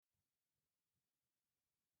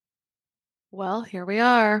Well, here we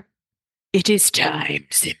are. It is time,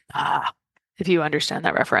 Simba. If you understand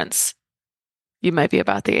that reference, you might be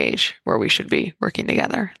about the age where we should be working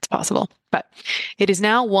together. It's possible. But it is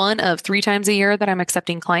now one of three times a year that I'm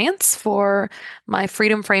accepting clients for my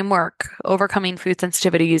Freedom Framework, overcoming food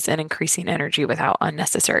sensitivities and increasing energy without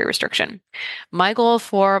unnecessary restriction. My goal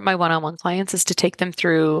for my one-on-one clients is to take them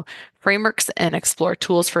through frameworks and explore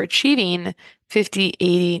tools for achieving 50,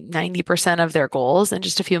 80, 90% of their goals in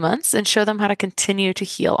just a few months and show them how to continue to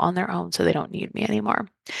heal on their own so they don't need me anymore.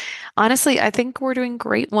 Honestly, I think we're doing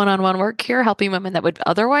great one-on-one work here, helping women that would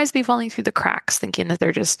otherwise be falling through the cracks, thinking that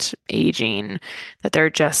they're just aging, that they're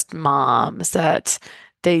just moms, that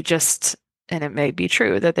they just, and it may be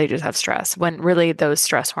true that they just have stress, when really those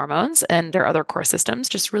stress hormones and their other core systems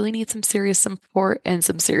just really need some serious support and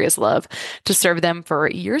some serious love to serve them for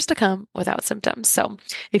years to come without symptoms. So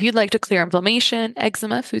if you'd like to clear inflammation,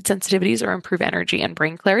 eczema, food sensitivities, or improve energy and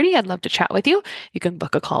brain clarity, I'd love to chat with you. You can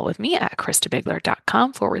book a call with me at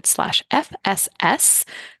kristabigler.com/FSS,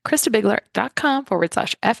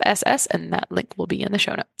 kristabigler.com/FSS, and that link will be in the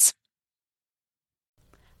show notes.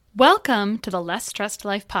 Welcome to the Less Stressed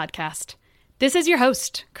Life podcast. This is your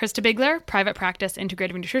host, Krista Bigler, private practice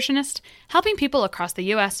integrative nutritionist, helping people across the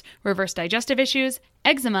U.S. reverse digestive issues,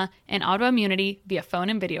 eczema, and autoimmunity via phone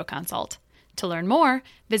and video consult. To learn more,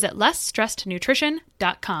 visit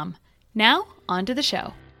lessstressednutrition.com. Now, on to the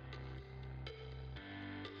show.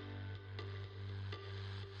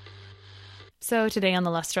 So today on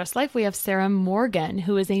The Less Stressed Life, we have Sarah Morgan,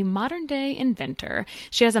 who is a modern-day inventor.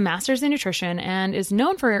 She has a master's in nutrition and is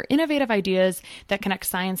known for her innovative ideas that connect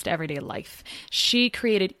science to everyday life. She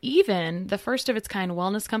created even the first of its kind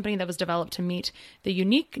wellness company that was developed to meet the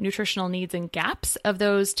unique nutritional needs and gaps of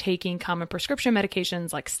those taking common prescription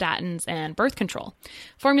medications like statins and birth control.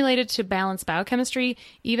 Formulated to balance biochemistry,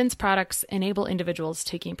 Even's products enable individuals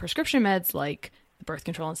taking prescription meds like birth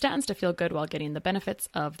control and statins to feel good while getting the benefits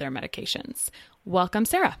of their medications. Welcome,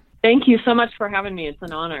 Sarah. Thank you so much for having me. It's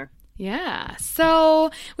an honor. Yeah.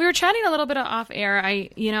 So we were chatting a little bit off air.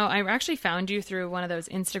 I actually found you through one of those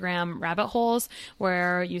Instagram rabbit holes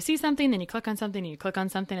where you see something, then you click on something, and you click on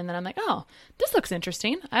something, and then I'm like, oh, this looks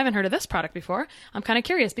interesting. I haven't heard of this product before. I'm kind of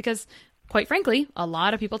curious because, quite frankly, a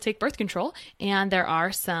lot of people take birth control, and there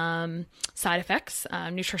are some side effects,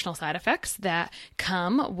 nutritional side effects that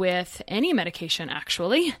come with any medication,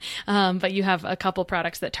 actually. But you have a couple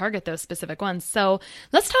products that target those specific ones. So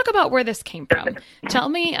let's talk about where this came from. Tell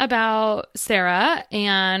me about Sarah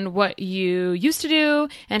and what you used to do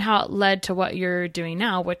and how it led to what you're doing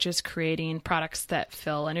now, which is creating products that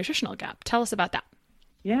fill a nutritional gap. Tell us about that.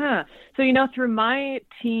 Yeah. So, through my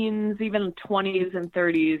teens, even 20s and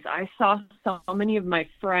 30s, I saw so many of my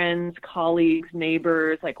friends, colleagues,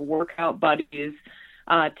 neighbors, like workout buddies,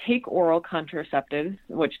 take oral contraceptives,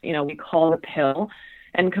 which, we call the pill,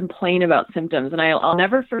 and complain about symptoms. And I'll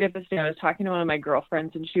never forget this day. I was talking to one of my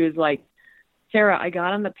girlfriends, and she was like, Sarah, I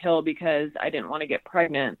got on the pill because I didn't want to get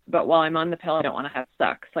pregnant, but while I'm on the pill, I don't want to have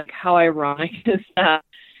sex. Like, how ironic is that?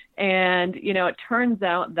 And, it turns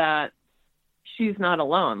out that she's not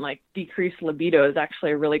alone. Like, decreased libido is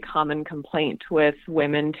actually a really common complaint with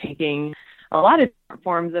women taking a lot of different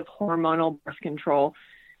forms of hormonal birth control.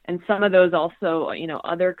 And some of those also,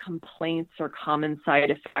 other complaints or common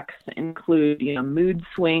side effects include, mood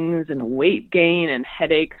swings and weight gain and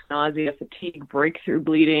headaches, nausea, fatigue, breakthrough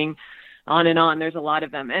bleeding, on and on. There's a lot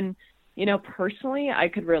of them. And personally, I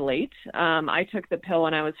could relate. I took the pill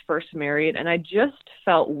when I was first married, and I just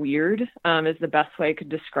felt weird, is the best way I could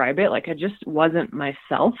describe it. Like, I just wasn't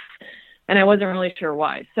myself, and I wasn't really sure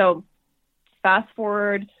why. So fast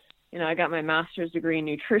forward, I got my master's degree in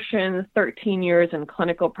nutrition, 13 years in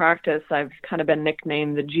clinical practice. I've kind of been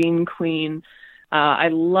nicknamed the Gene Queen. I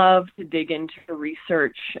love to dig into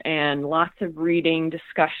research and lots of reading,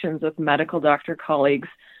 discussions with medical doctor colleagues.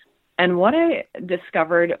 And what I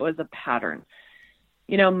discovered was a pattern.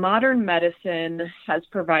 Modern medicine has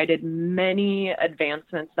provided many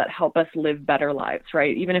advancements that help us live better lives,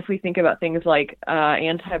 right? Even if we think about things like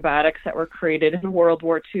antibiotics that were created in World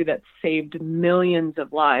War II that saved millions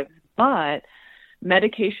of lives. But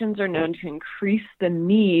medications are known to increase the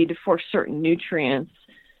need for certain nutrients,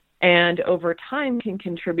 and over time can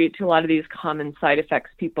contribute to a lot of these common side effects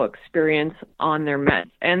people experience on their meds.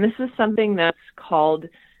 And this is something that's called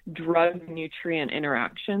drug-nutrient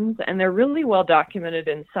interactions, and they're really well documented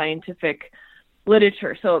in scientific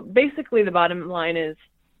literature. So basically the bottom line is,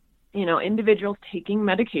 individuals taking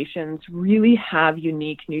medications really have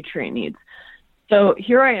unique nutrient needs. So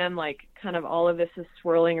here I am, like, kind of all of this is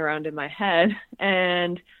swirling around in my head,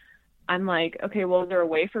 and I'm like, okay, well, is there a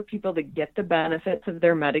way for people to get the benefits of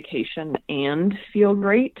their medication and feel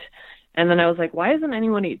great? And then I was like, why hasn't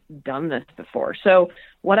anyone done this before? So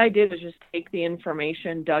what I did was just take the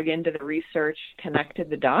information, dug into the research, connected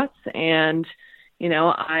the dots, and,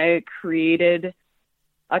 I created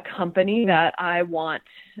a company that I want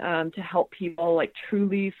to help people like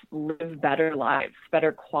truly live better lives,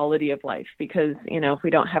 better quality of life, because, if we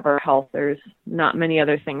don't have our health, there's not many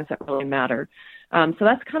other things that really matter. So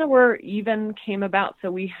that's kind of where Even came about.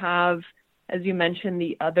 So we have, as you mentioned,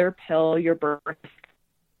 the other pill, your birth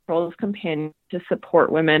control's companion, to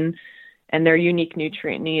support women and their unique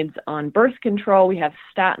nutrient needs on birth control. We have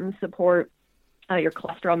statin support, your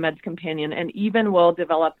cholesterol meds companion, and Even will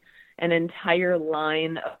develop an entire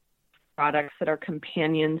line of products that are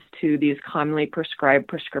companions to these commonly prescribed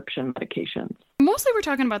prescription medications. Mostly we're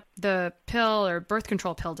talking about the pill or birth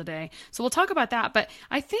control pill today. So we'll talk about that. But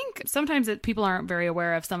I think sometimes people aren't very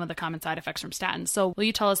aware of some of the common side effects from statins. So will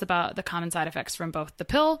you tell us about the common side effects from both the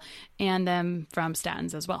pill and then from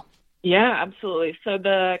statins as well? Yeah, absolutely. So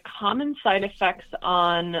the common side effects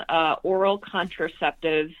on oral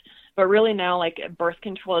contraceptives, but really now like birth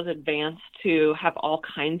control is advanced to have all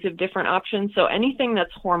kinds of different options. So anything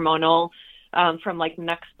that's hormonal, from like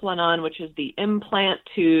Nexplanon, which is the implant,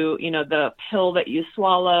 to, the pill that you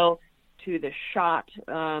swallow, to the shot,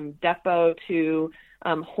 Depo, to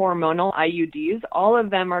hormonal IUDs, all of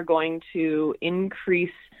them are going to increase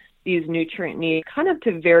these nutrient needs kind of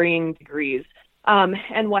to varying degrees.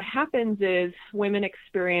 And what happens is women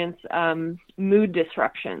experience mood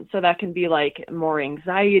disruption. So that can be like more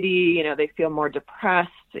anxiety, they feel more depressed,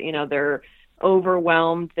 they're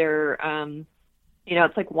overwhelmed, they're,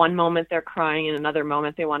 it's like one moment they're crying and another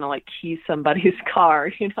moment they want to like key somebody's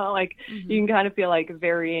car, You can kind of feel like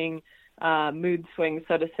varying mood swings,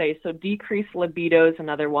 so to say. So decreased libido is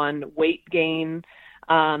another one, weight gain,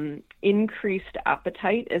 increased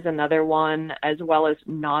appetite is another one, as well as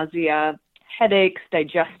nausea, headaches,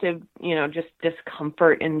 digestive, just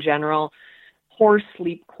discomfort in general. Poor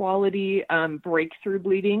sleep quality, breakthrough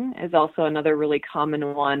bleeding is also another really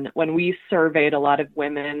common one. When we surveyed a lot of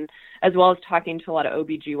women, as well as talking to a lot of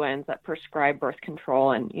OBGYNs that prescribe birth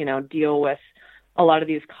control and, deal with a lot of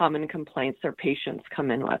these common complaints their patients come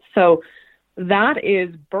in with. So that is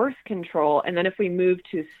birth control. And then if we move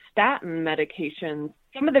to statin medications,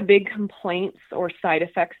 some of the big complaints or side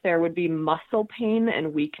effects there would be muscle pain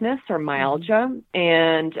and weakness or myalgia.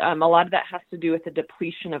 And a lot of that has to do with the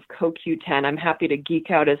depletion of CoQ10. I'm happy to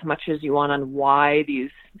geek out as much as you want on why these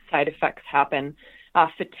side effects happen.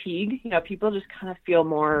 Fatigue, people just kind of feel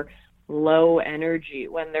more low energy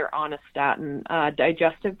when they're on a statin.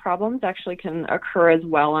 Digestive problems actually can occur as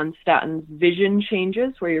well on statins. Vision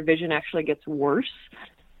changes, where your vision actually gets worse.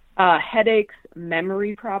 Headaches,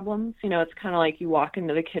 memory problems. It's kind of like you walk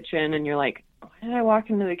into the kitchen and you're like, why did I walk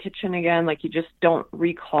into the kitchen again? Like you just don't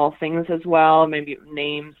recall things as well, maybe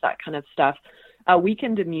names, that kind of stuff.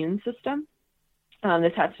 Weakened immune system.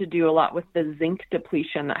 This has to do a lot with the zinc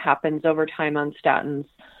depletion that happens over time on statins.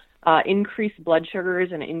 Increased blood sugars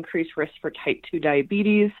and increased risk for type 2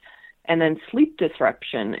 diabetes. And then sleep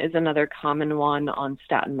disruption is another common one on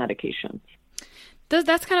statin medications.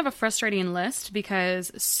 That's kind of a frustrating list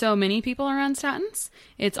because so many people are on statins.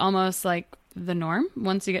 It's almost like the norm.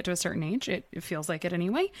 Once you get to a certain age, it feels like it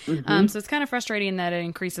anyway. Mm-hmm. So it's kind of frustrating that it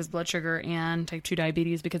increases blood sugar and type 2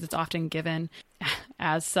 diabetes because it's often given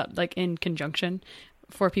as like in conjunction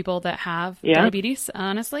for people that have diabetes,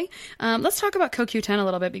 honestly. Let's talk about CoQ10 a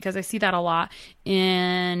little bit because I see that a lot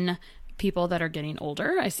in people that are getting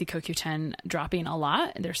older. I see CoQ10 dropping a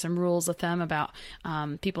lot. There's some rules with them about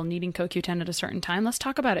people needing CoQ10 at a certain time. Let's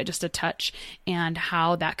talk about it just a touch and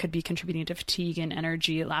how that could be contributing to fatigue and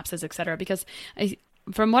energy lapses, et cetera. Because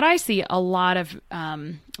from what I see, a lot of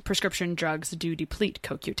prescription drugs do deplete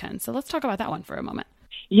CoQ10. So let's talk about that one for a moment.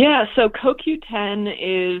 Yeah, so CoQ10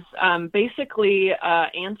 is basically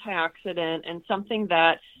antioxidant and something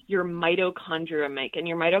that your mitochondria make. And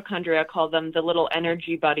your mitochondria, call them the little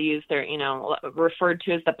energy buddies. They're, referred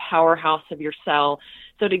to as the powerhouse of your cell.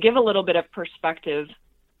 So to give a little bit of perspective,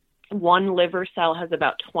 one liver cell has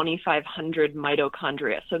about 2,500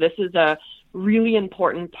 mitochondria. So this is a really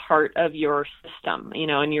important part of your system,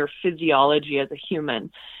 and your physiology as a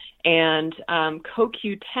human. And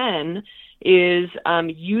CoQ10 is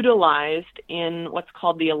utilized in what's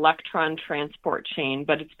called the electron transport chain,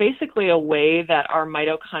 but it's basically a way that our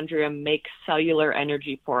mitochondria make cellular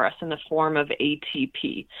energy for us in the form of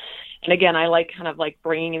ATP. And again, I like kind of like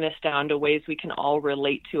bringing this down to ways we can all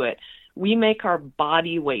relate to it. We make our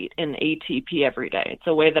body weight in ATP every day. It's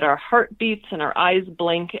a way that our heart beats and our eyes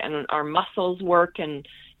blink and our muscles work and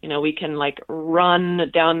We can like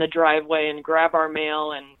run down the driveway and grab our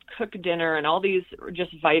mail and cook dinner and all these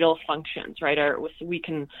just vital functions, right? We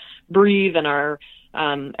can breathe and our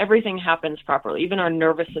everything happens properly. Even our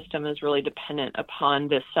nervous system is really dependent upon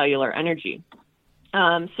this cellular energy.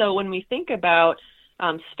 So when we think about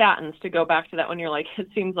statins, to go back to that one, you're like, it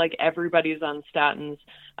seems like everybody's on statins.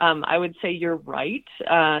 I would say you're right.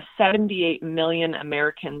 78 million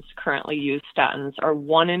Americans currently use statins, or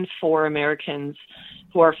 1 in 4 Americans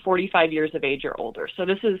who are 45 years of age or older. So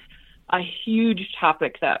this is a huge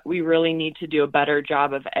topic that we really need to do a better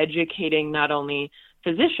job of educating not only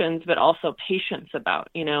physicians, but also patients about,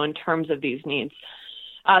 in terms of these needs.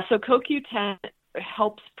 So CoQ10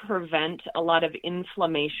 helps prevent a lot of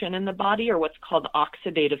inflammation in the body, or what's called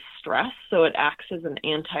oxidative stress. So it acts as an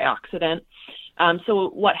antioxidant. So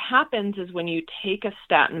what happens is when you take a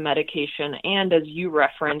statin medication, and as you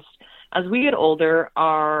referenced, as we get older,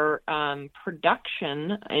 our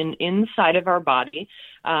production inside of our body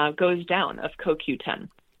goes down of CoQ10.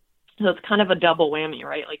 So it's kind of a double whammy,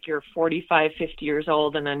 right? Like you're 45, 50 years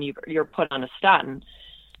old, and then you're put on a statin.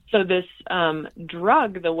 So this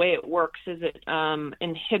drug, the way it works is it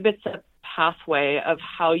inhibits a pathway of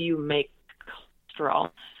how you make cholesterol.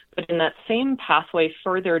 But in that same pathway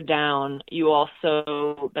further down,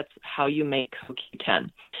 that's how you make CoQ10.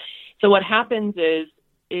 So what happens is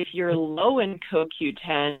if you're low in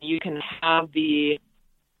CoQ10, you can have the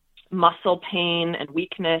muscle pain and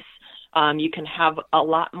weakness. You can have a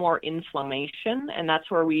lot more inflammation, and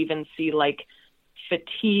that's where we even see like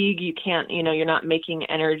fatigue. You can't, you're not making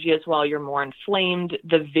energy as well. You're more inflamed.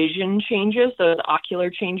 The vision changes, those ocular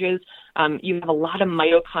changes. You have a lot of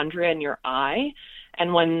mitochondria in your eye.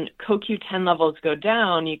 And when CoQ10 levels go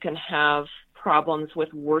down, you can have problems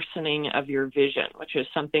with worsening of your vision, which is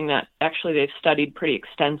something that actually they've studied pretty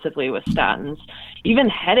extensively with statins. Even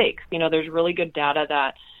headaches, there's really good data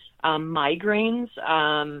that migraines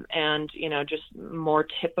and, just more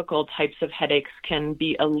typical types of headaches can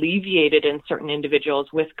be alleviated in certain individuals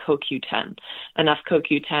with CoQ10, enough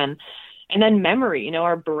CoQ10. And then memory,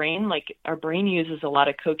 our brain uses a lot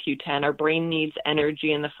of CoQ10. Our brain needs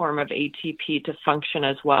energy in the form of ATP to function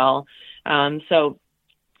as well. So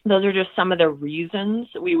those are just some of the reasons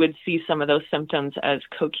we would see some of those symptoms as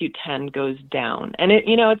CoQ10 goes down. And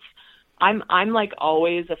I'm like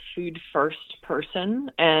always a food first person,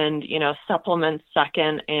 and, supplements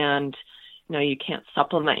second. And, you can't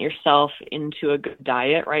supplement yourself into a good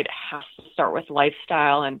diet, right? It has to start with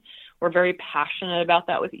lifestyle. And we're very passionate about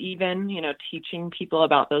that with Even, teaching people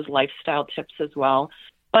about those lifestyle tips as well.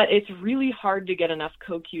 But it's really hard to get enough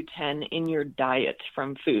CoQ10 in your diet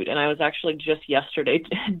from food. And I was actually just yesterday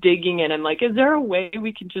digging in. I'm like, is there a way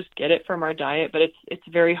we can just get it from our diet? But it's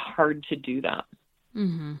very hard to do that.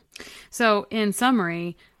 Mm-hmm. So in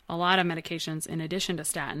summary, a lot of medications, in addition to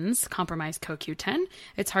statins, compromise CoQ10.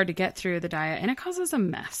 It's hard to get through the diet, and it causes a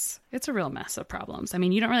mess. It's a real mess of problems. I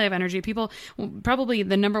mean, you don't really have energy. People, probably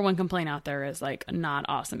the number one complaint out there is like not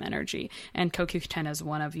awesome energy. And CoQ10 is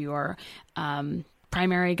one of your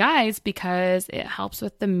primary guys because it helps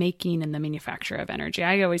with the making and the manufacture of energy.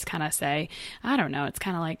 I always kind of say, I don't know, it's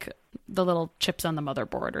kind of like the little chips on the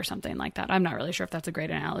motherboard or something like that. I'm not really sure if that's a great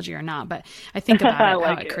analogy or not, but I think about it,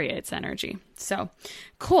 how it creates energy. So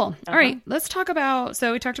cool. All right, let's talk about,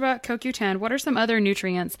 so we talked about CoQ10. What are some other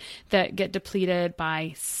nutrients that get depleted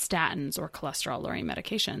by statins or cholesterol lowering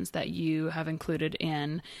medications that you have included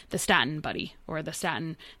in the Statin Buddy, or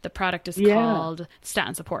the product is called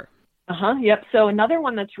Statin Support? Yep. So another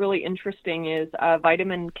one that's really interesting is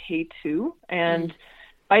vitamin K2. And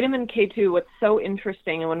vitamin K2, what's so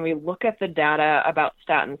interesting, and when we look at the data about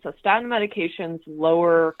statins, so statin medications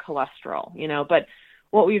lower cholesterol, but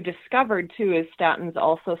what we've discovered too is statins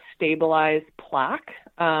also stabilize plaque,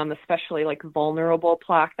 especially like vulnerable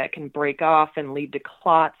plaque that can break off and lead to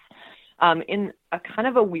clots in a kind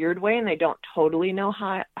of a weird way, and they don't totally know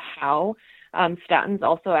how. Statins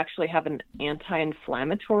also actually have an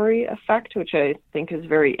anti-inflammatory effect, which I think is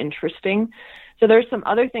very interesting. So there's some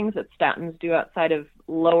other things that statins do outside of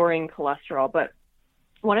lowering cholesterol, but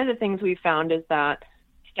one of the things we found is that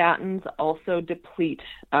statins also deplete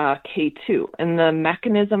K2. And the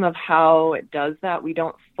mechanism of how it does that, we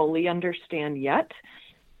don't fully understand yet.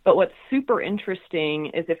 But what's super interesting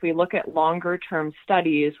is if we look at longer term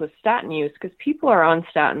studies with statin use, because people are on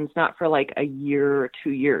statins not for like a year or 2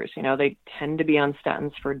 years, they tend to be on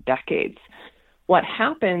statins for decades. What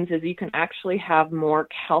happens is you can actually have more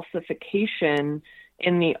calcification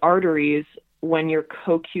in the arteries when your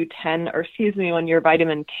when your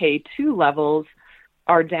vitamin K2 levels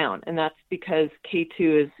are down. And that's because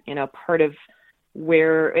K2 is, part of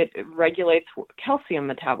where it regulates calcium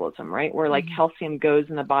metabolism, right? Where like calcium goes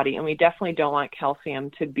in the body. And we definitely don't want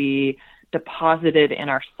calcium to be deposited in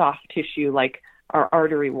our soft tissue, like our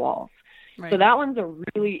artery walls. Right. So that one's a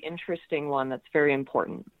really interesting one that's very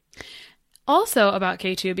important. Also about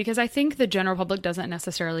K2, because I think the general public doesn't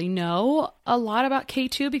necessarily know a lot about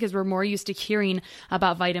K2 because we're more used to hearing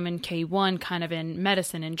about vitamin K1 kind of in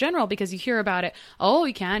medicine in general, because you hear about it, oh,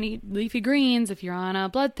 you can't eat leafy greens if you're on a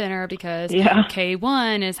blood thinner because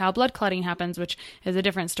K1 is how blood clotting happens, which is a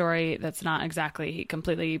different story. That's not exactly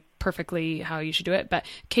completely perfectly how you should do it. But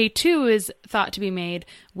K2 is thought to be made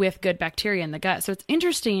with good bacteria in the gut. So it's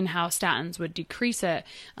interesting how statins would decrease it.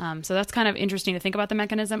 So that's kind of interesting to think about the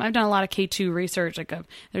mechanism. I've done a lot of K2 research.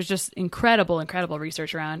 There's just incredible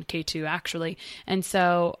research around K2 actually. And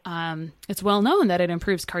so it's well known that it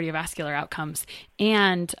improves cardiovascular outcomes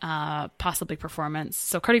and possibly performance.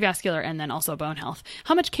 So cardiovascular and then also bone health.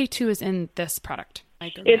 How much K2 is in this product?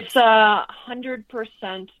 It's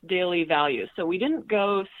 100% daily value. So we didn't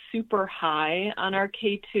go super high on our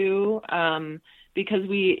K2 because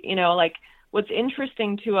we, like what's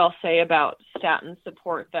interesting too, I'll say about statin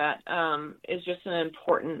support that is just an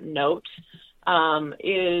important note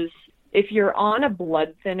is if you're on a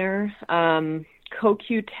blood thinner,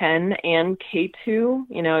 CoQ10 and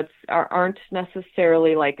K2, aren't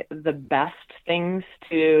necessarily like the best things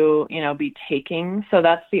to, be taking. So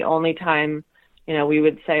that's the only time we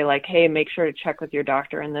would say like, hey, make sure to check with your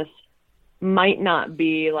doctor. And this might not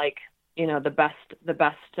be like, the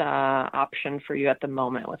best option for you at the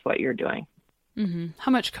moment with what you're doing. Mm-hmm.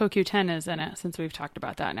 How much CoQ10 is in it, since we've talked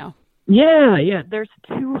about that now? Yeah. There's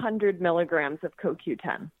 200 milligrams of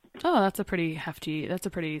CoQ10. Oh, that's a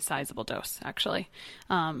pretty sizable dose, actually.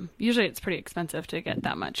 Usually it's pretty expensive to get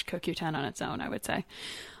that much CoQ10 on its own, I would say.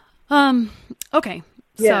 Okay.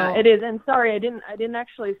 Yeah, it is. And sorry, I didn't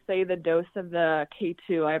actually say the dose of the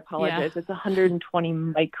K2. I apologize. Yeah. It's 120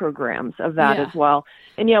 micrograms of that as well.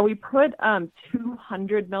 And we put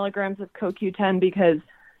 200 milligrams of CoQ10 because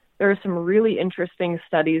there are some really interesting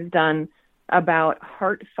studies done about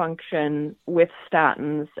heart function with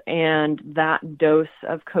statins and that dose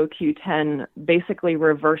of CoQ10 basically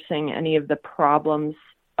reversing any of the problems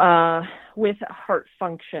with heart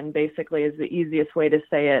function, basically is the easiest way to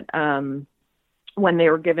say it. When they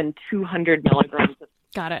were given 200 milligrams.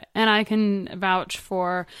 Got it. And I can vouch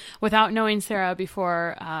for, without knowing Sarah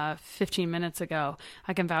before 15 minutes ago,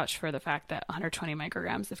 I can vouch for the fact that 120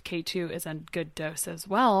 micrograms of K2 is a good dose as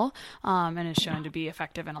well, and is shown to be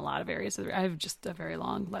effective in a lot of areas. I have just a very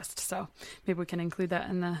long list, so maybe we can include that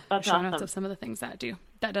in the show notes of some of the things that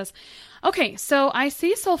does. Okay, so I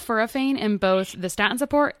see sulforaphane in both the statin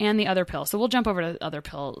support and the other pill. So we'll jump over to the other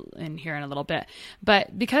pill in here in a little bit.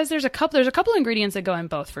 But because there's a couple ingredients that go in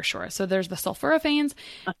both for sure. So there's the sulforaphanes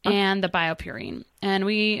and the BioPerine. And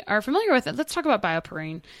we are familiar with it. Let's talk about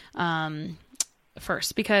BioPerine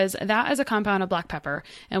first, because that is a compound of black pepper,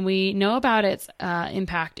 and we know about its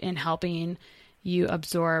impact in helping you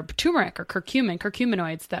absorb turmeric or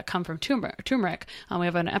curcuminoids that come from turmeric. We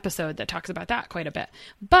have an episode that talks about that quite a bit.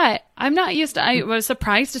 But I was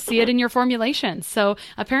surprised to see it in your formulation. So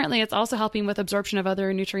apparently it's also helping with absorption of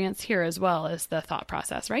other nutrients here as well, as the thought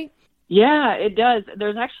process, right? Yeah, it does.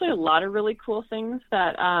 There's actually a lot of really cool things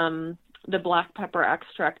that the black pepper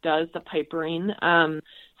extract does, the piperine.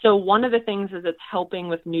 So one of the things is it's helping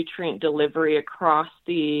with nutrient delivery across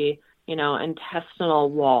the intestinal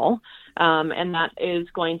wall. And that is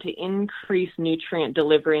going to increase nutrient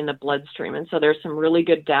delivery in the bloodstream. And so there's some really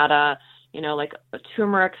good data, like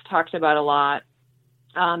turmeric's talked about a lot.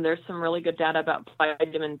 There's some really good data about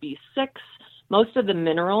vitamin B6. Most of the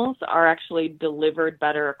minerals are actually delivered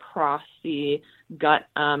better across the gut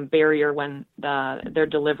barrier when they're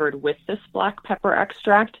delivered with this black pepper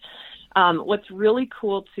extract. What's really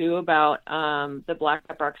cool too about the black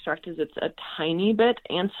pepper extract is it's a tiny bit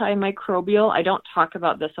antimicrobial. I don't talk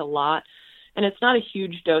about this a lot, and it's not a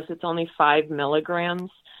huge dose. It's only 5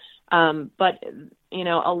 milligrams. But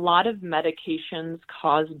a lot of medications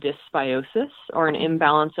cause dysbiosis, or an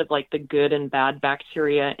imbalance of like the good and bad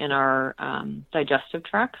bacteria in our digestive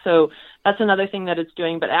tract. So that's another thing that it's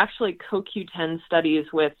doing. But actually CoQ10 studies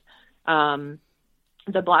with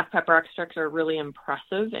the black pepper extracts are really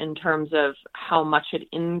impressive in terms of how much it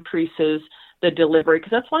increases the delivery,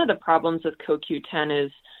 because that's one of the problems with CoQ10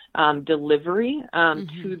 is delivery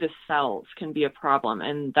to the cells can be a problem.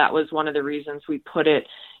 And that was one of the reasons we put it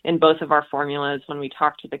in both of our formulas when we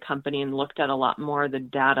talked to the company and looked at a lot more of the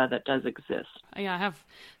data that does exist. Yeah, I have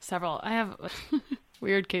several. I have a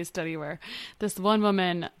weird case study where this one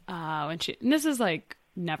woman, and this is like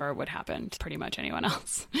never would happen to pretty much anyone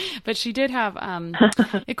else. But she did have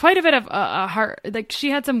quite a bit of a heart, like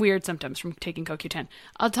she had some weird symptoms from taking CoQ10.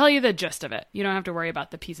 I'll tell you the gist of it. You don't have to worry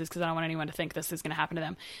about the pieces because I don't want anyone to think this is going to happen to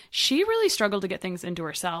them. She really struggled to get things into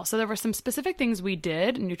her cell. So there were some specific things we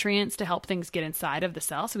did, nutrients to help things get inside of the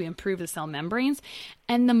cell. So we improved the cell membranes.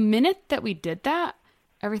 And the minute that we did that,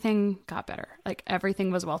 everything got better. Like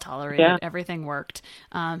everything was well tolerated. Yeah. Everything worked.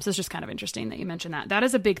 So it's just kind of interesting that you mentioned that. That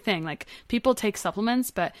is a big thing. Like people take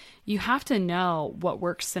supplements, but you have to know what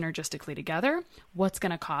works synergistically together, what's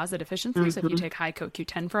going to cause a deficiency. Mm-hmm. So if you take high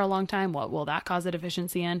CoQ10 for a long time, what will that cause a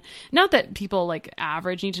deficiency in? Not that people like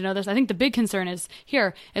average need to know this. I think the big concern is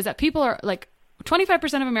that people are like,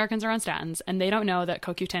 25% of Americans are on statins and they don't know that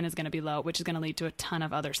CoQ10 is going to be low, which is going to lead to a ton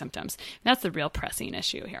of other symptoms. That's the real pressing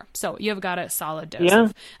issue here. So you've got a solid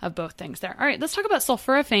dose of both things there. All right, let's talk about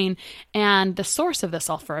sulforaphane and the source of the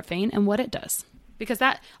sulforaphane and what it does, because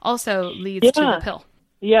that also leads to the pill.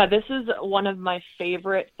 Yeah, this is one of my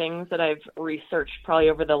favorite things that I've researched probably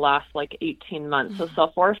over the last 18 months. So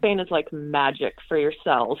sulforaphane is like magic for your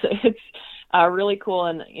cells. It's really cool.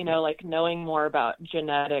 And, knowing more about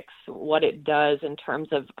genetics, what it does in terms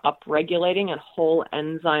of upregulating a whole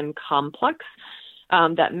enzyme complex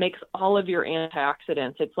that makes all of your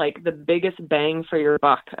antioxidants. It's like the biggest bang for your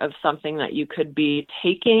buck of something that you could be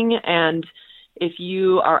taking. And if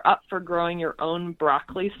you are up for growing your own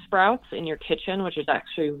broccoli sprouts in your kitchen, which is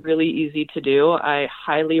actually really easy to do, I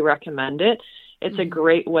highly recommend it. It's a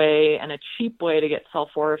great way and a cheap way to get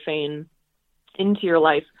sulforaphane into your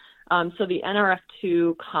life. So the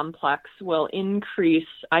NRF2 complex will increase,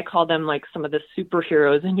 I call them like some of the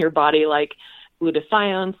superheroes in your body, like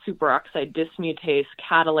glutathione, superoxide dismutase,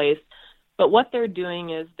 catalase. But what they're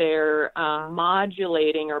doing is they're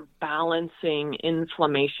modulating or balancing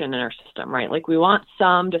inflammation in our system, right? Like we want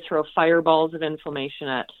some to throw fireballs of inflammation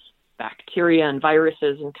at bacteria and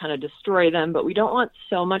viruses and kind of destroy them, but we don't want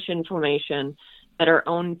so much inflammation that our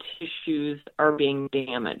own tissues are being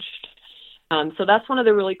damaged. So that's one of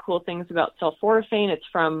the really cool things about sulforaphane. It's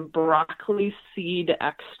from broccoli seed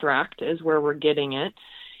extract is where we're getting it.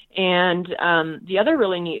 And the other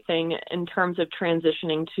really neat thing in terms of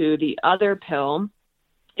transitioning to the other pill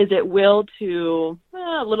is it will, to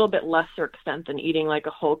a little bit lesser extent than eating like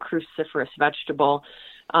a whole cruciferous vegetable,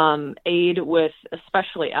 aid with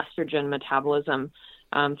especially estrogen metabolism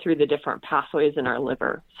through the different pathways in our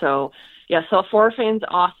liver. So yeah, sulforaphane's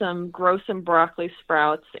awesome. Grow some broccoli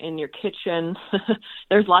sprouts in your kitchen.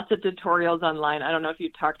 There's lots of tutorials online. I don't know if you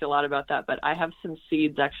talked a lot about that, but I have some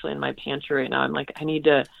seeds actually in my pantry right now. I'm like, I need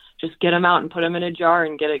to just get them out and put them in a jar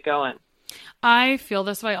and get it going. I feel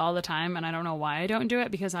this way all the time, and I don't know why I don't do it,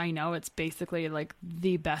 because I know it's basically like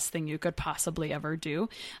the best thing you could possibly ever do.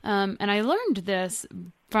 And I learned this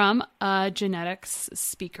from a genetics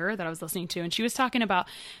speaker that I was listening to, and she was talking about,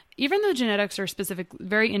 even though genetics are specific,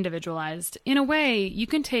 very individualized, in a way, you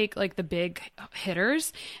can take like the big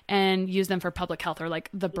hitters and use them for public health, or like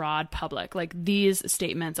the broad public. Like these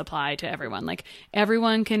statements apply to everyone. Like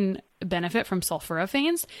everyone can benefit from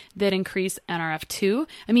sulforaphanes that increase NRF2.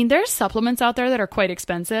 I mean, there's supplements out there that are quite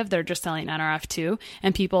expensive. They're just selling NRF2,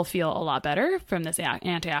 and people feel a lot better from this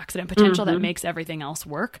antioxidant potential that makes everything else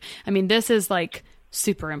work. I mean, this is like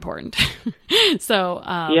super important. So,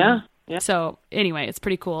 yeah. So anyway, it's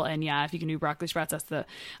pretty cool. And yeah, if you can do broccoli sprouts, that's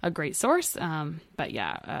a great source. But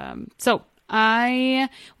yeah, so I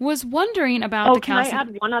was wondering about the calcium. Can I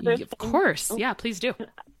add one other thing? Of course. Yeah, please do.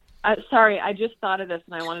 Sorry, I just thought of this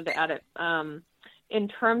and I wanted to add it. In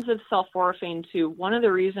terms of sulforaphane too, one of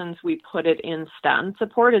the reasons we put it in statin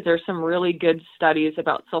support is there's some really good studies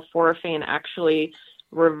about sulforaphane actually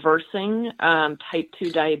reversing type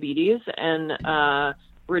 2 diabetes and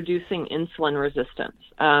reducing insulin resistance,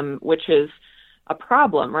 which is a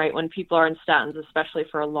problem, right, when people are on statins, especially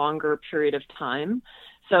for a longer period of time.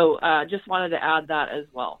 So just wanted to add that as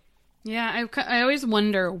well. Yeah, I always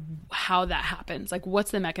wonder how that happens. Like, what's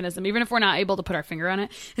the mechanism? Even if we're not able to put our finger on it,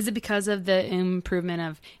 is it because of the improvement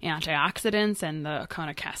of antioxidants and the kind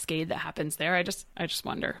of cascade that happens there? I just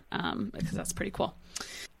wonder, because that's pretty cool.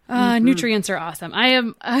 Nutrients are awesome.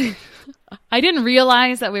 I didn't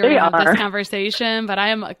realize that we were going to have this conversation, but I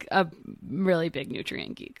am a really big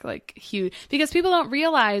nutrient geek, like huge, because people don't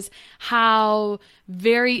realize how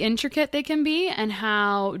very intricate they can be and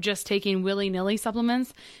how just taking willy-nilly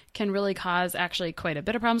supplements can really cause actually quite a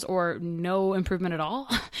bit of problems or no improvement at all.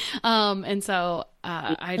 And so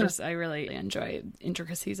I really enjoy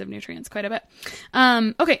intricacies of nutrients quite a bit.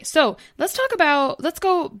 Okay, so let's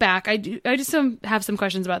go back. I just have some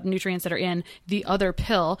questions about the nutrients that are in the other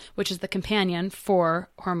pill, which is the companion for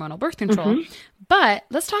hormonal birth control. But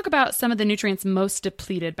let's talk about some of the nutrients most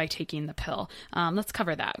depleted by taking the pill. Let's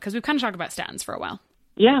cover that because we've kind of talked about statins for a while.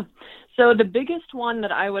 Yeah. So the biggest one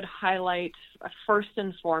that I would highlight first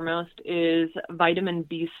and foremost is vitamin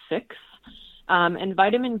B6. And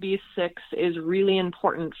vitamin B6 is really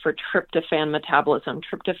important for tryptophan metabolism.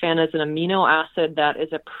 Tryptophan is an amino acid that is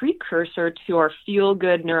a precursor to our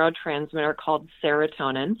feel-good neurotransmitter called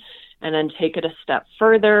serotonin. And then take it a step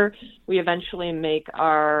further, we eventually make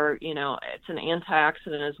our, it's an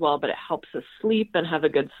antioxidant as well, but it helps us sleep and have a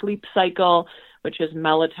good sleep cycle, which is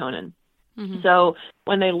melatonin. Mm-hmm. So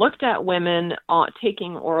when they looked at women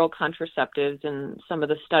taking oral contraceptives and some of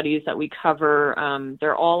the studies that we cover,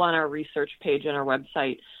 they're all on our research page on our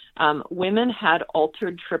website. Women had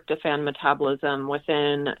altered tryptophan metabolism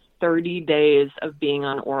within 30 days of being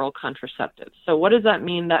on oral contraceptives. So what does that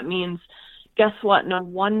mean? That means, guess what? No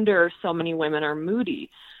wonder so many women are moody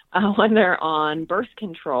when they're on birth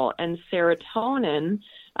control. And serotonin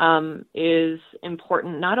is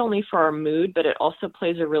important not only for our mood, but it also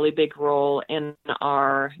plays a really big role in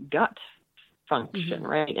our gut function,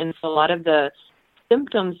 right? And so a lot of the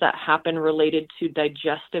symptoms that happen related to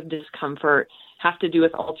digestive discomfort have to do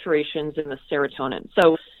with alterations in the serotonin.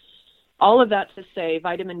 So all of that to say,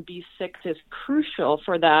 vitamin B6 is crucial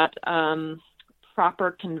for that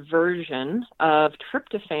proper conversion of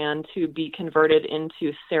tryptophan to be converted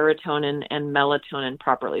into serotonin and melatonin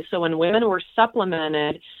properly. So when women were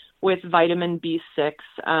supplemented with vitamin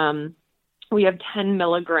B6, we have 10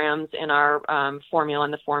 milligrams in our formula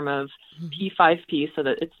in the form of P5P, so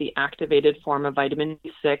that it's the activated form of vitamin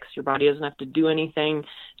B6. Your body doesn't have to do anything.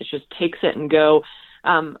 It just takes it and go.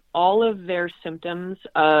 All of their symptoms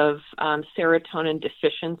of serotonin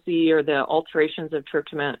deficiency or the alterations of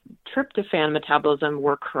tryptophan metabolism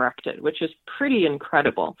were corrected, which is pretty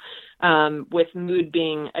incredible, with mood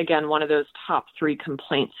being, again, one of those top 3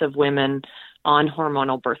 complaints of women on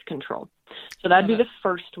hormonal birth control. So that'd be the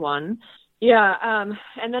first one. Yeah.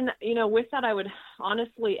 And then, with that, I would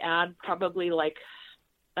honestly add probably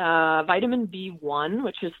vitamin B1,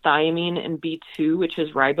 which is thiamine, and B2, which is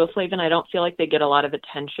riboflavin. I don't feel like they get a lot of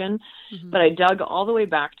attention, but I dug all the way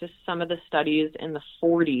back to some of the studies in the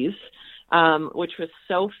 40s, which was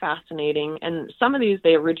so fascinating. And some of these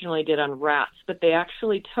they originally did on rats, but they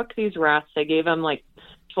actually took these rats, they gave them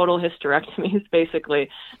total hysterectomies, basically,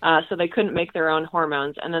 so they couldn't make their own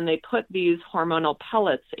hormones. And then they put these hormonal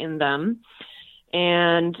pellets in them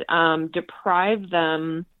and deprived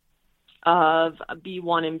them of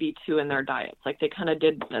B1 and B2 in their diets.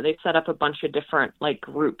 They set up a bunch of different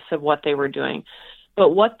groups of what they were doing. But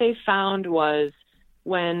what they found was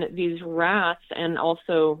when these rats and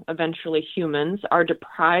also eventually humans are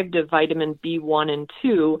deprived of vitamin B1 and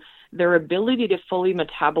 2, their ability to fully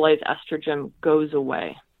metabolize estrogen goes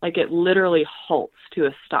away. It literally halts to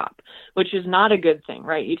a stop, which is not a good thing,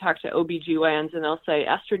 right? You talk to OBGYNs and they'll say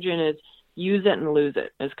estrogen is use it and lose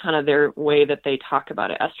it is kind of their way that they talk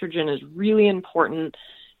about it. Estrogen is really important.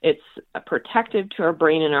 It's protective to our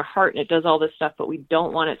brain and our heart, and it does all this stuff, but we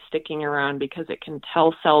don't want it sticking around because it can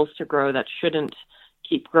tell cells to grow that shouldn't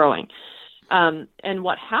keep growing. And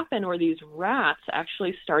what happened were these rats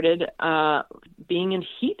actually started being in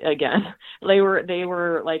heat again. They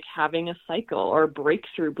were having a cycle or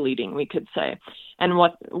breakthrough bleeding, we could say. And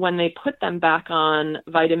when they put them back on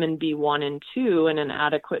vitamin B1 and 2 in an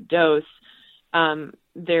adequate dose,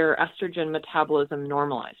 their estrogen metabolism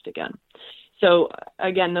normalized again. So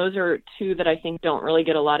again, those are 2 that I think don't really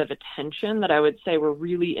get a lot of attention that I would say were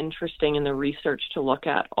really interesting in the research to look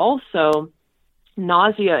at. Also,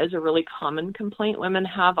 nausea is a really common complaint women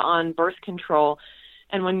have on birth control.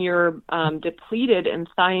 And when you're depleted in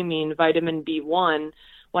thiamine, vitamin B1,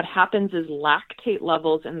 what happens is lactate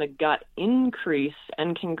levels in the gut increase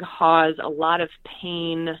and can cause a lot of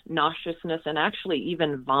pain, nauseousness, and actually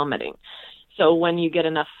even vomiting. So when you get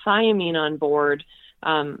enough thiamine on board,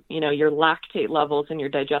 your lactate levels in your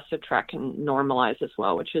digestive tract can normalize as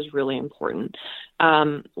well, which is really important.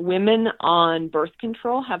 Women on birth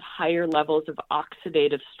control have higher levels of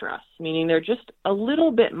oxidative stress, meaning they're just a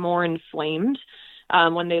little bit more inflamed.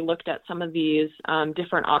 When they looked at some of these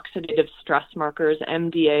different oxidative stress markers,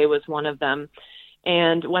 MDA was one of them.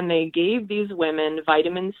 And when they gave these women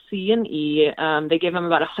vitamin C and E, they gave them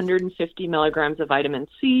about 150 milligrams of vitamin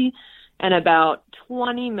C and about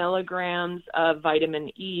 20 milligrams of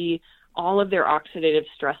vitamin E. All of their oxidative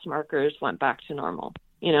stress markers went back to normal.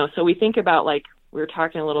 So we think about, we were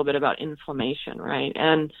talking a little bit about inflammation, right?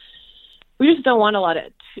 And we just don't want a lot of,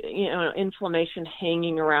 inflammation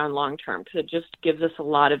hanging around long term because it just gives us a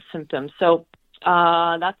lot of symptoms. So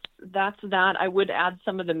that's that. I would add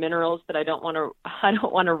some of the minerals, but I don't want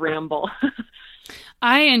to ramble.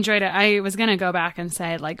 I enjoyed it. I was going to go back and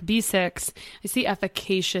say like B6, I see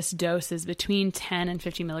efficacious doses between 10 and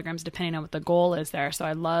 50 milligrams, depending on what the goal is there. So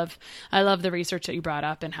I love the research that you brought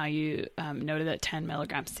up and how you noted that 10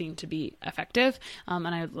 milligrams seemed to be effective. And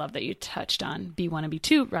I love that you touched on B1 and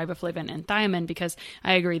B2, riboflavin and thiamine, because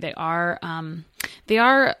I agree they are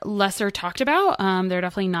lesser talked about. They're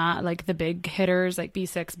definitely not like the big hitters like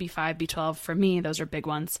B6, B5, B12. For me, those are big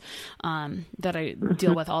ones that I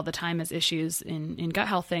deal with all the time as issues in gut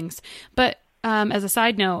health things. But as a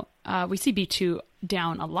side note, we see B2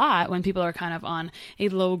 down a lot when people are kind of on a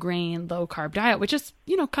low grain, low carb diet, which is,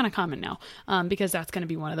 kind of common now because that's going to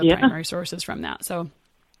be one of the primary sources from that. So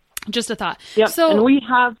just a thought. Yep. So and we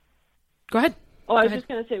have, go ahead. Oh, I was just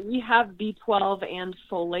going to say, we have B12 and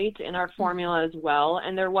folate in our formula as well.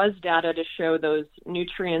 And there was data to show those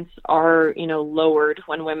nutrients are, lowered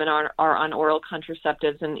when women are on oral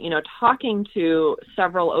contraceptives. And, talking to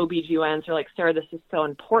several OBGYNs are like, Sarah, this is so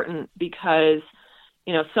important because,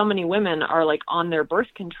 so many women are like on their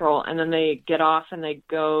birth control and then they get off and they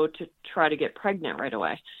go to try to get pregnant right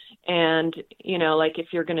away. And, like if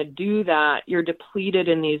you're going to do that, you're depleted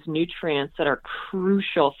in these nutrients that are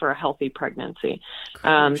crucial for a healthy pregnancy.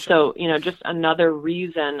 So, just another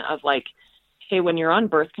reason of like, hey, when you're on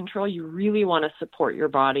birth control, you really want to support your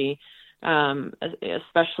body,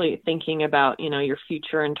 especially thinking about, your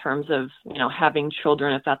future in terms of, having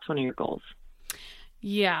children, if that's one of your goals.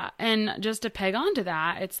 Yeah. And just to peg onto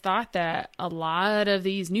that, it's thought that a lot of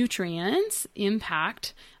these nutrients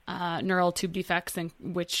impact neural tube defects and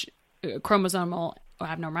which chromosomal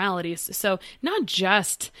abnormalities. So not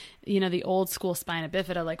just, the old school spina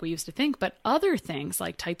bifida like we used to think, but other things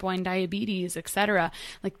like type 1 diabetes, etc.,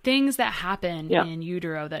 like things that happen in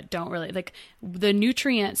utero that don't really, like the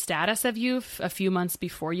nutrient status of you a few months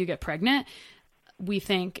before you get pregnant, we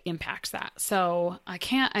think impacts that. So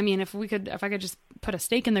if I could just put a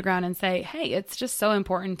stake in the ground and say, hey, it's just so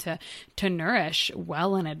important to nourish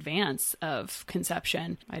well in advance of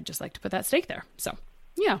conception, I'd just like to put that stake there. So,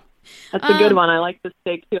 yeah. That's a good one. I like the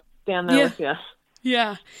stake too. Stand there with you.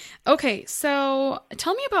 Yeah. Okay. So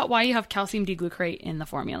tell me about why you have calcium D-glucarate in the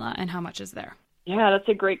formula and how much is there? Yeah, that's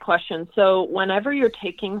a great question. So whenever you're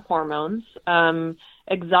taking hormones,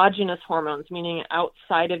 exogenous hormones, meaning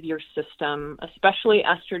outside of your system, especially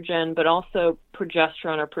estrogen, but also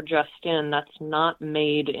progesterone or progestin that's not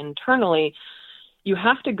made internally, you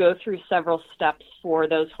have to go through several steps for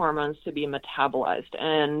those hormones to be metabolized.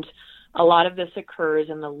 And a lot of this occurs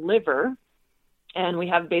in the liver. And we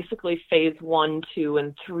have basically phase 1, 2,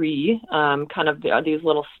 and 3, these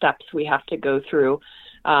little steps we have to go through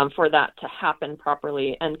for that to happen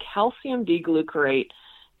properly. And calcium D-glucarate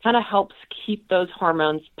kind of helps keep those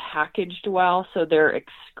hormones packaged well so they're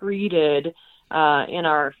excreted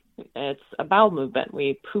it's a bowel movement.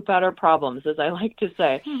 We poop out our problems, as I like to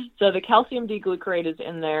say. So the calcium D-glucarate is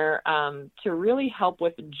in there to really help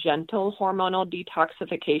with gentle hormonal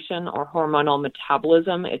detoxification or hormonal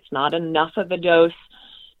metabolism. It's not enough of a dose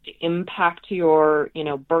to impact your,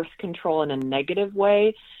 birth control in a negative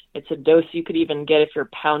way. It's a dose you could even get if you're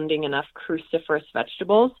pounding enough cruciferous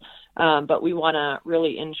vegetables. But we want to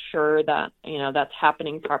really ensure that, that's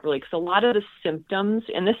happening properly. Because a lot of the symptoms,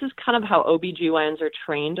 and this is kind of how OBGYNs are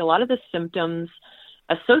trained, a lot of the symptoms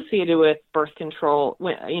associated with birth control,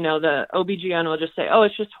 the OBGYN will just say, oh,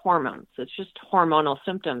 it's just hormones. It's just hormonal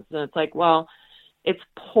symptoms. And it's like, well, it's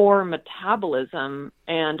poor metabolism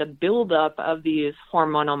and a buildup of these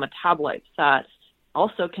hormonal metabolites that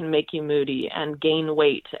also can make you moody and gain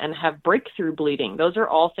weight and have breakthrough bleeding. Those are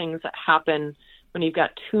all things that happen when you've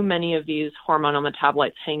got too many of these hormonal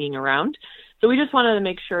metabolites hanging around. So we just wanted to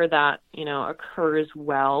make sure that, occurs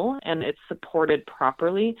well and it's supported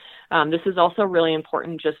properly. This is also really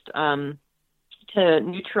important just to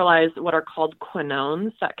neutralize what are called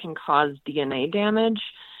quinones that can cause DNA damage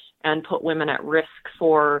and put women at risk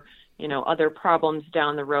for other problems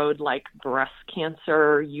down the road like breast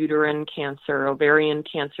cancer, uterine cancer, ovarian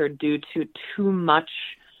cancer due to too much,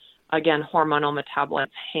 again, hormonal metabolites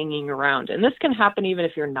hanging around. And this can happen even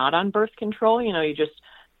if you're not on birth control. You just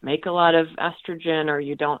make a lot of estrogen or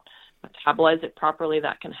you don't metabolize it properly.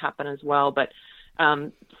 That can happen as well. But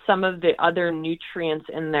some of the other nutrients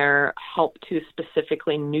in there help to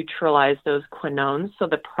specifically neutralize those quinones. So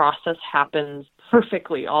the process happens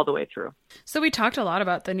perfectly all the way through. So we talked a lot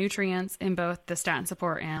about the nutrients in both the statin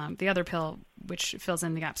support and the other pill, which fills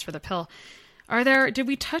in the gaps for the pill. Do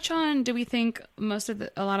we think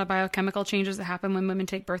a lot of biochemical changes that happen when women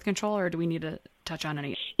take birth control, or do we need to touch on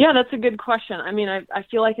any? Yeah, that's a good question. I mean, I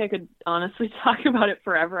feel like I could honestly talk about it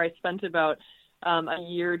forever. I spent about a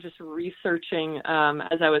year just researching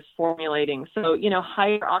as I was formulating. So,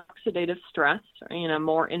 higher oxidative stress,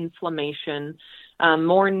 more inflammation,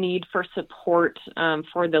 more need for support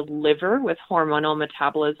for the liver with hormonal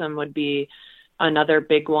metabolism would be another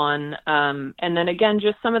big one. And then again,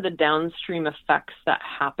 just some of the downstream effects that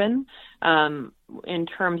happen in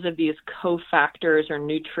terms of these cofactors or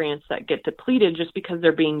nutrients that get depleted just because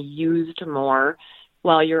they're being used more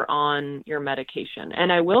while you're on your medication.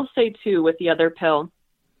 And I will say too, with the other pill,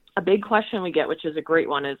 a big question we get, which is a great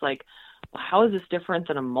one, is like, well, how is this different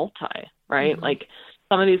than a multi, right? Mm-hmm. Like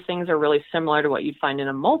some of these things are really similar to what you'd find in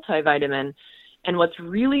a multivitamin. And what's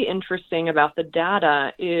really interesting about the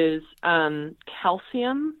data is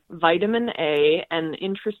calcium, vitamin A, and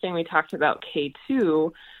interesting, we talked about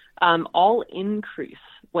K2, all increase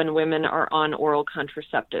when women are on oral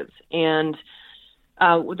contraceptives. And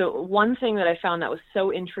the one thing that I found that was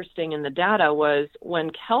so interesting in the data was when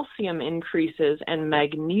calcium increases and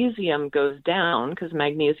magnesium goes down, because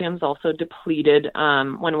magnesium is also depleted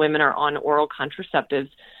when women are on oral contraceptives,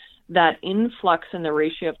 that influx in the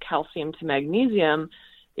ratio of calcium to magnesium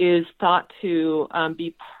is thought to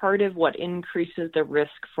be part of what increases the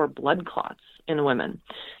risk for blood clots in women.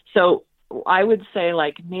 So I would say,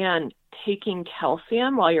 like, man, taking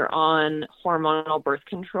calcium while you're on hormonal birth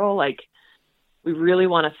control, like, we really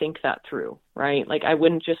want to think that through, right? Like, I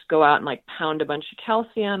wouldn't just go out and like pound a bunch of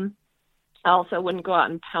calcium. I also wouldn't go out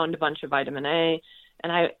and pound a bunch of vitamin A.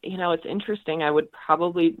 And it's interesting. I would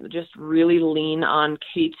probably just really lean on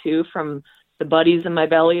K2 from the buddies in my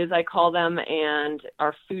belly, as I call them, and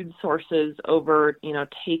our food sources over,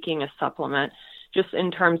 taking a supplement, just in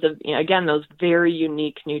terms of, again, those very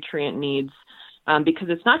unique nutrient needs, because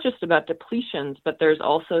it's not just about depletions, but there's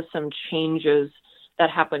also some changes that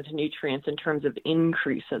happen to nutrients in terms of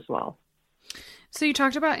increase as well. So you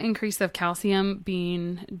talked about increase of calcium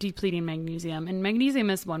being depleting magnesium, and magnesium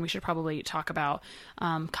is one we should probably talk about.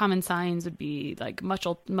 Common signs would be like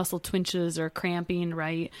muscle twinges or cramping,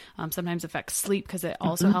 right? Sometimes affects sleep because it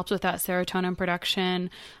also helps with that serotonin production.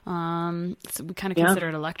 So we kind of consider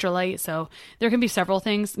it electrolyte. So there can be several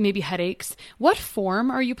things, maybe headaches. What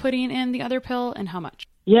form are you putting in the other pill and how much?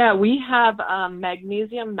 Yeah, we have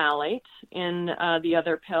magnesium malate in the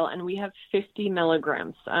other pill, and we have 50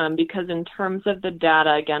 milligrams because in terms of the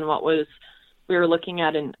data, again, we were looking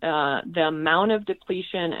at the amount of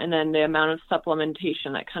depletion and then the amount of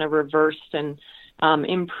supplementation that kind of reversed and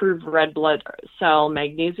improved red blood cell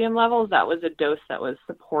magnesium levels. That was a dose that was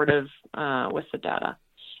supportive with the data.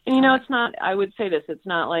 And, it's not, I would say this, it's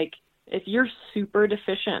not like, if you're super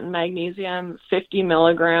deficient in magnesium, 50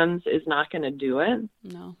 milligrams is not going to do it.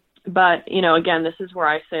 No. But, again, this is where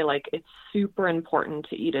I say, like, it's super important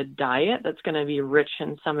to eat a diet that's going to be rich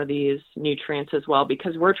in some of these nutrients as well,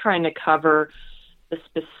 because we're trying to cover the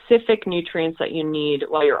specific nutrients that you need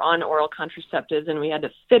while you're on oral contraceptives. And we had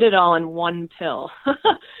to fit it all in one pill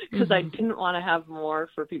because I didn't want to have more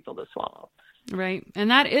for people to swallow. Right.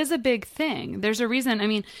 And that is a big thing. There's a reason. I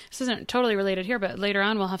mean, this isn't totally related here, but later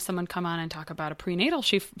on we'll have someone come on and talk about a prenatal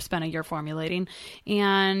she spent a year formulating,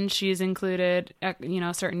 and she's included,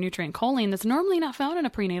 a certain nutrient choline that's normally not found in a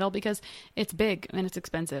prenatal because it's big and it's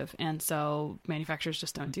expensive. And so manufacturers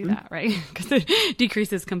just don't do that, right? Because it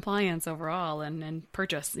decreases compliance overall and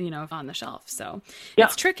purchase, on the shelf. So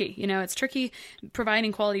it's tricky. It's tricky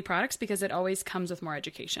providing quality products because it always comes with more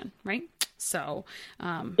education, right? So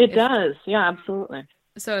it does. Yeah, absolutely.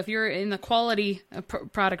 So if you're in the quality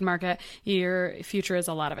product market, your future is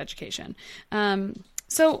a lot of education.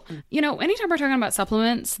 So, anytime we're talking about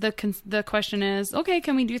supplements, the question is, okay,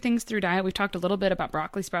 can we do things through diet? We've talked a little bit about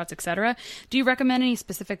broccoli sprouts, et cetera. Do you recommend any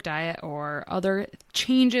specific diet or other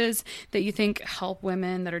changes that you think help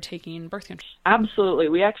women that are taking birth control? Absolutely.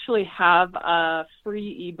 We actually have a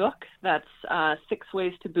free ebook that's 6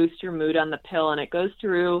 ways to boost your mood on the pill, and it goes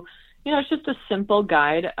through it's just a simple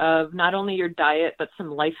guide of not only your diet, but some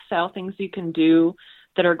lifestyle things you can do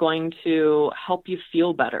that are going to help you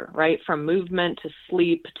feel better, right? From movement to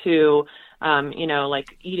sleep to,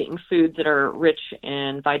 like eating foods that are rich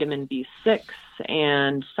in vitamin B6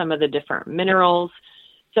 and some of the different minerals.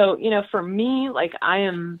 So, for me, like I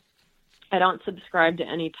don't subscribe to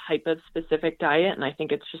any type of specific diet. And I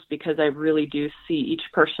think it's just because I really do see each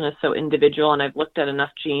person as so individual. And I've looked at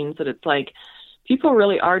enough genes that it's like, people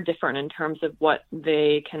really are different in terms of what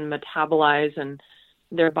they can metabolize and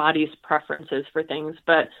their body's preferences for things.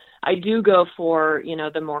 But I do go for,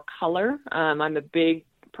 the more color. I'm a big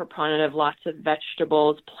proponent of lots of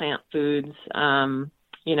vegetables, plant foods,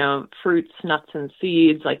 fruits, nuts, and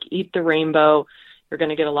seeds, like eat the rainbow. You're going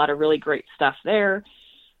to get a lot of really great stuff there.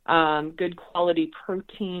 Good quality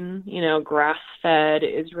protein, grass-fed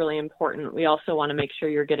is really important. We also want to make sure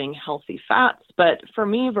you're getting healthy fats. But for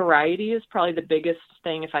me, variety is probably the biggest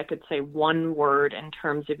thing. If I could say one word in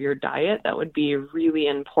terms of your diet, that would be really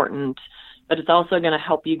important. But it's also going to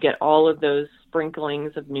help you get all of those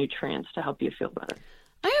sprinklings of nutrients to help you feel better.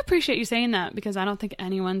 I appreciate you saying that because I don't think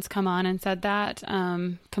anyone's come on and said that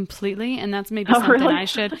completely, and that's maybe something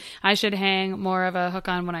really? I should hang more of a hook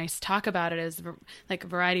on when I talk about it as like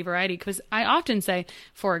variety. Because I often say,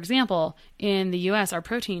 for example, in the U.S., our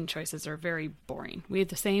protein choices are very boring. We have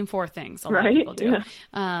the same 4 things. A lot of people do,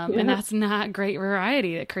 and that's not great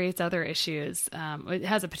variety. It creates other issues. It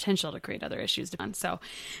has a potential to create other issues. So,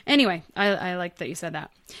 anyway, I like that you said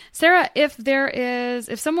that, Sarah.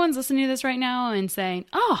 If someone's listening to this right now and saying,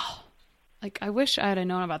 oh, like I wish I had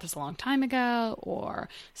known about this a long time ago, or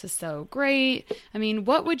this is so great. I mean,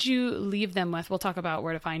 what would you leave them with? We'll talk about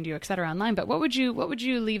where to find you, et cetera, online, but what would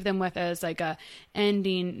you leave them with as like a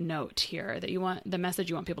ending note here the message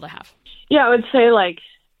you want people to have? Yeah, I would say like,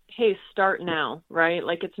 hey, start now, right?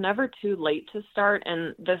 Like it's never too late to start.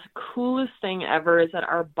 And the coolest thing ever is that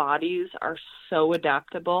our bodies are so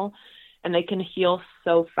adaptable and they can heal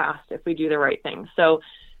so fast if we do the right thing. So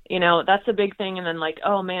that's a big thing. And then like,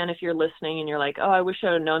 oh man, if you're listening and you're like, oh, I wish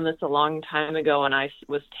I had known this a long time ago when I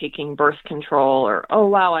was taking birth control, or, oh,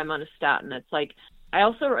 wow, I'm on a statin. It's like, I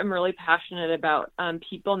also am really passionate about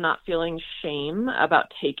people not feeling shame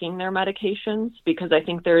about taking their medications, because I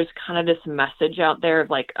think there's kind of this message out there of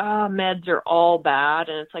like, oh, meds are all bad.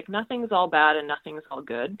 And it's like, nothing's all bad and nothing's all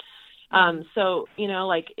good. So,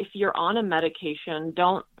 like if you're on a medication,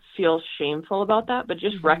 don't feel shameful about that, but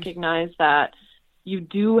just recognize that you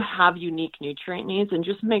do have unique nutrient needs, and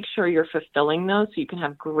just make sure you're fulfilling those so you can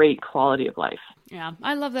have great quality of life. Yeah.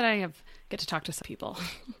 I love that I get to talk to some people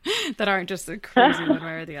that aren't just crazy one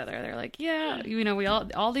way or the other. They're like, yeah, we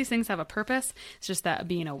all these things have a purpose. It's just that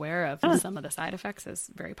being aware of some of the side effects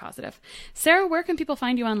is very positive. Sarah, where can people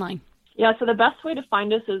find you online? Yeah, so the best way to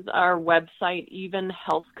find us is our website, Even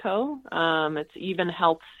Health Co. It's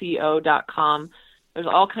evenhealthco.com. There's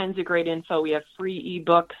all kinds of great info. We have free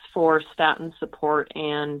ebooks for statin support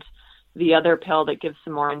and the other pill that gives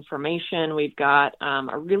some more information. We've got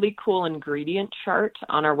a really cool ingredient chart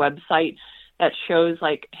on our website that shows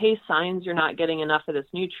like, hey, signs you're not getting enough of this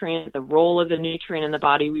nutrient, the role of the nutrient in the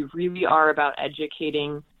body. We really are about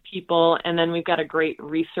educating people. And then we've got a great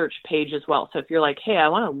research page as well. So if you're like, hey, I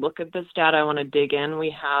want to look at this data, I want to dig in,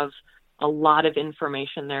 we have a lot of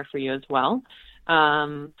information there for you as well.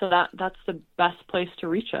 So that's the best place to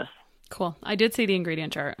reach us. Cool. I did see the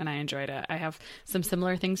ingredient chart and I enjoyed it. I have some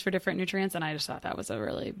similar things for different nutrients and I just thought that was a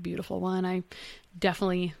really beautiful one. I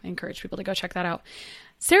definitely encourage people to go check that out.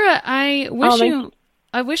 Sarah, I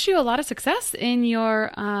wish you a lot of success in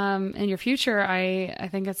your future. I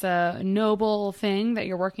think it's a noble thing that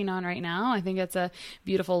you're working on right now. I think it's a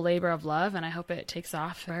beautiful labor of love and I hope it takes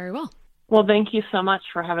off very well. Well, thank you so much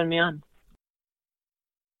for having me on.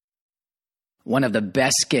 One of the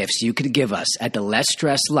best gifts you could give us at the Less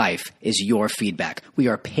Stress Life is your feedback. We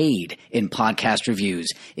are paid in podcast reviews.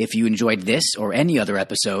 If you enjoyed this or any other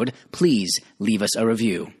episode, please leave us a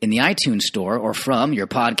review. In the iTunes store or from your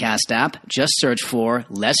podcast app, just search for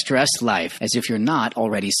Less Stress Life as if you're not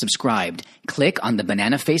already subscribed. Click on the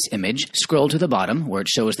banana face image, scroll to the bottom where it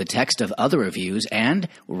shows the text of other reviews, and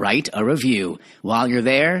write a review. While you're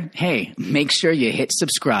there, hey, make sure you hit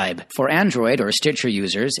subscribe. For Android or Stitcher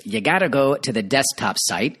users, you gotta go to the desktop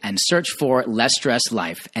site and search for Less Stress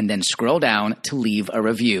Life and then scroll down to leave a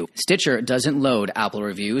review. Stitcher doesn't load Apple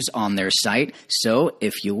reviews on their site, so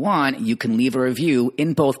if you want, you can leave a review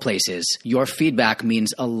in both places. Your feedback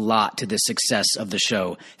means a lot to the success of the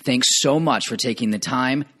show. Thanks so much for taking the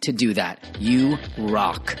time to do that. You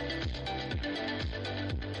rock.